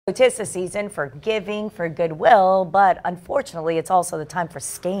'Tis the season for giving, for goodwill, but unfortunately, it's also the time for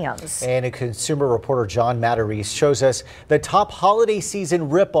scams. And a consumer reporter, John Matarese, shows us the top holiday season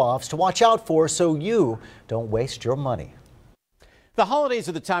ripoffs to watch out for so you don't waste your money. The holidays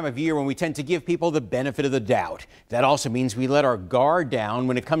are the time of year when we tend to give people the benefit of the doubt. That also means we let our guard down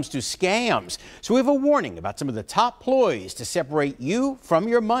when it comes to scams. So we have a warning about some of the top ploys to separate you from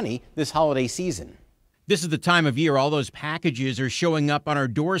your money this holiday season. This is the time of year all those packages are showing up on our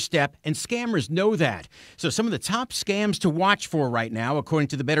doorstep, and scammers know that. So some of the top scams to watch for right now, according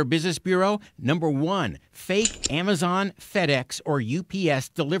to the Better Business Bureau: number 1, fake Amazon, FedEx, or UPS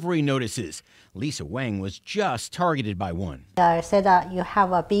delivery notices. Lisa Wang was just targeted by one. Said that you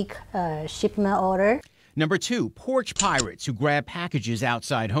have a big shipment order. Number 2, porch pirates who grab packages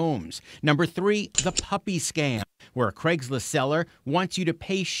outside homes. Number 3, the puppy scam, where a Craigslist seller wants you to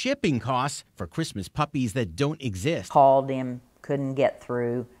pay shipping costs for Christmas puppies that don't exist. Called him, couldn't get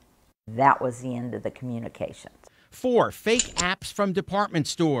through. That was the end of the communications. 4, fake apps from department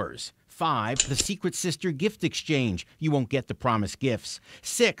stores. 5, the Secret Sister gift exchange. You won't get the promised gifts.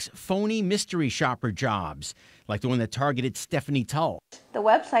 6, phony mystery shopper jobs, like the one that targeted Stephanie Tull. The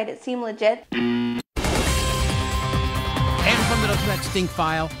website, it seemed legit. And from the Doesn't That Stink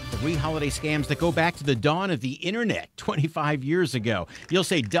file, 3 holiday scams that go back to the dawn of the internet 25 years ago. You'll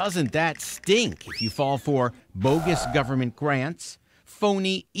say, doesn't that stink, if you fall for bogus government grants,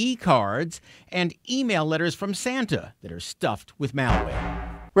 phony e-cards, and email letters from Santa that are stuffed with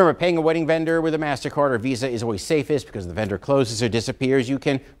malware. Remember, paying a wedding vendor with a MasterCard or Visa is always safest because the vendor closes or disappears. You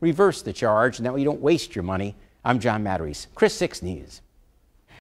can reverse the charge, and that way you don't waste your money. I'm John Matarese, Chris 6 News.